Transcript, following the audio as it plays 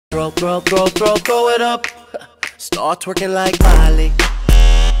Throw it up. Start twerking like Miley.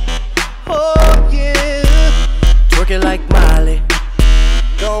 Oh yeah, twerking like Miley.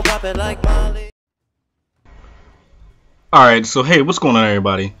 Don't pop it like Miley. Alright, so hey, what's going on,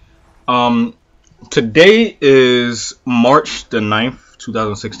 everybody? Today is March the 9th,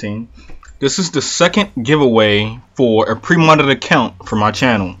 2016. This is the second giveaway for a pre-modded account for my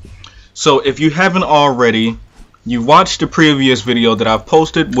channel. So if you haven't already, you watched the previous video that I've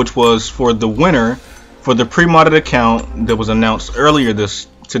posted, which was for the winner for the pre-modded account that was announced earlier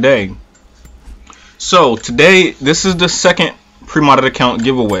today. So today, this is the second pre-modded account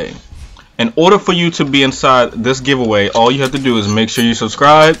giveaway. In order for you to be inside this giveaway, all you have to do is make sure you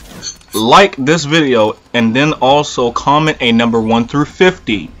subscribe, like this video, and then also comment a number 1 through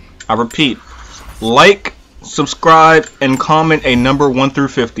 50. I repeat, like, subscribe, and comment a number 1 through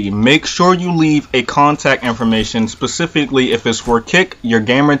 50. Make sure you leave a contact information, specifically if it's for Kick, your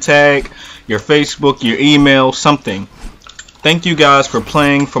gamer tag, your Facebook, your email, something. Thank you guys for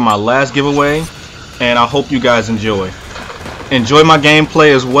playing for my last giveaway, and I hope you guys enjoy. Enjoy my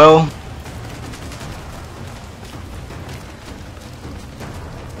gameplay as well.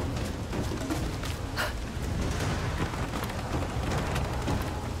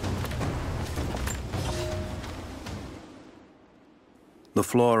 The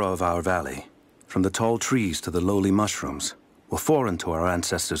flora of our valley, from the tall trees to the lowly mushrooms, were foreign to our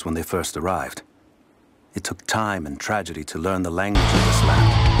ancestors when they first arrived. It took time and tragedy to learn the language of this land.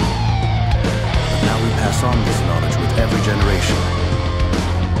 But now we pass on this knowledge with every generation.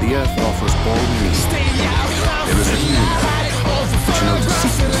 The earth offers all we need. There is a healing element, which you know to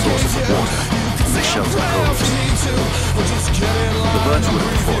seek the sources of water and the shelter coves. The birchwood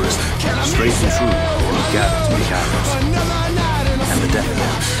of the forest, straight and true, will gather to be arrows. And the death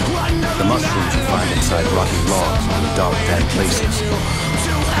ants, the mushrooms you find inside rocky logs in dark, damp places.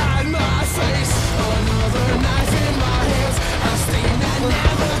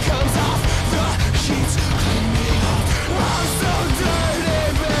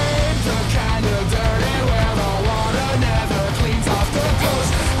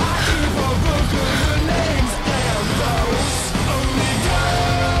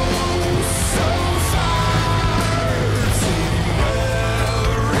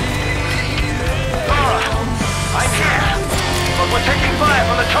 We're taking fire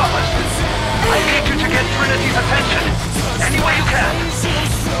from the choppers. I need you to get Trinity's attention. Any way you can.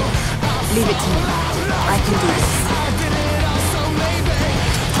 Leave it to me. I can do this.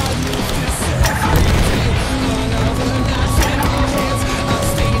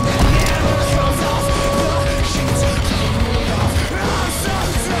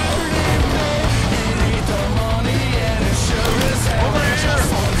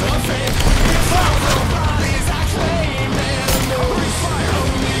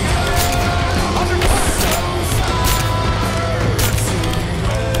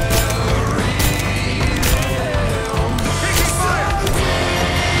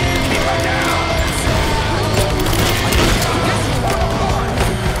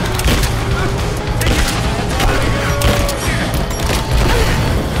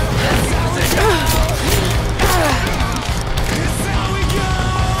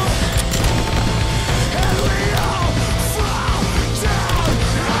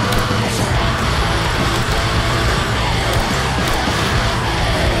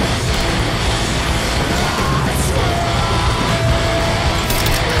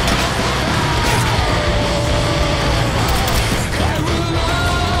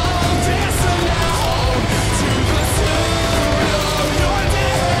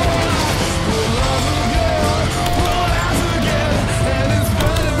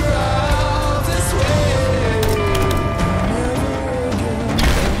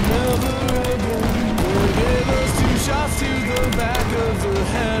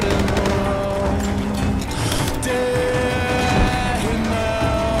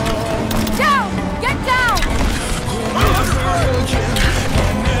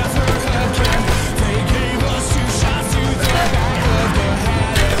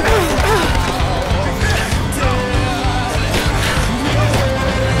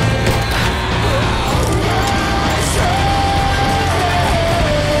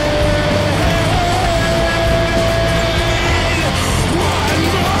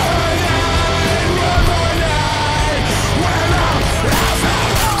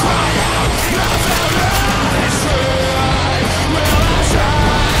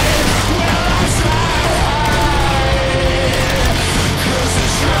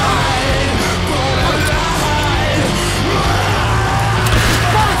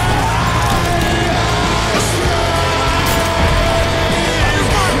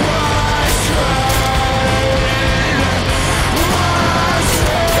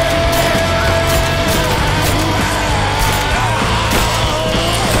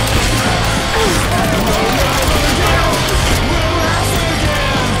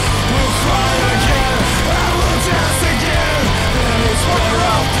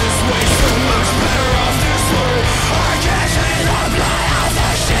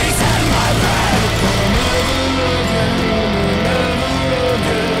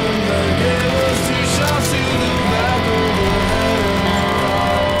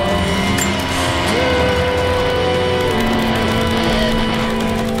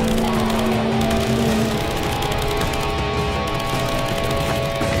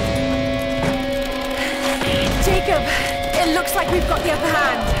 Jacob, it looks like we've got the upper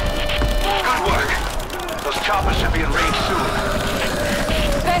hand. Good work. Those choppers should be in range soon.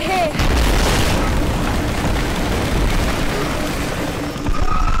 They're here.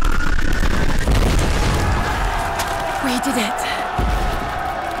 We did it.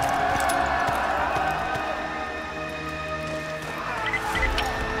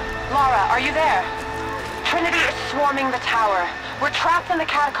 Lara, are you there? Trinity is swarming the tower. We're trapped in the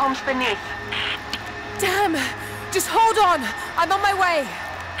catacombs beneath. Damn! Just hold on! I'm on my way!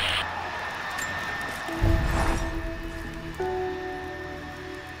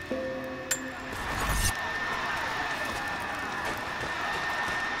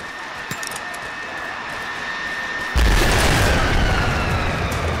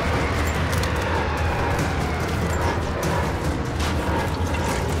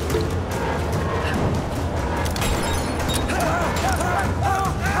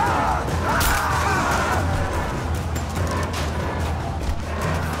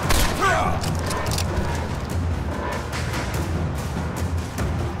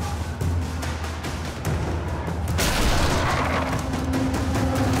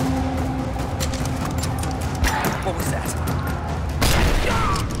 What was that?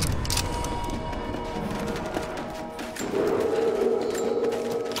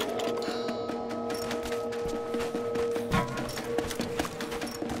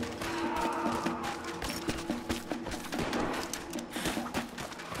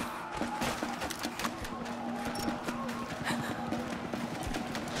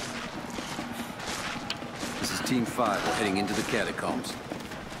 This is Team 5. We're heading into the catacombs.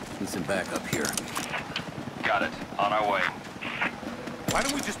 Need some backup here. Got it. On our way. Why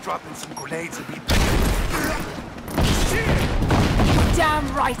don't we just drop in some grenades and be... Damn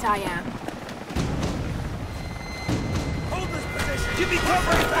right I am. Hold this position! Give me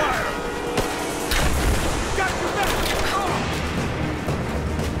covering fire! Got your back!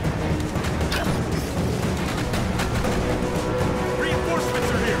 Reinforcements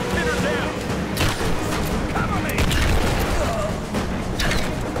are here! Pin her down! Cover me!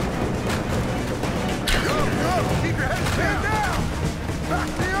 Go! Keep your head pinned down! Back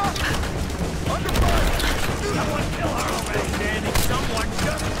me up! Under fire! Someone kill her already, Danny! Someone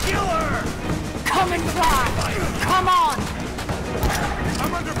just kill her! Come and try! Come on!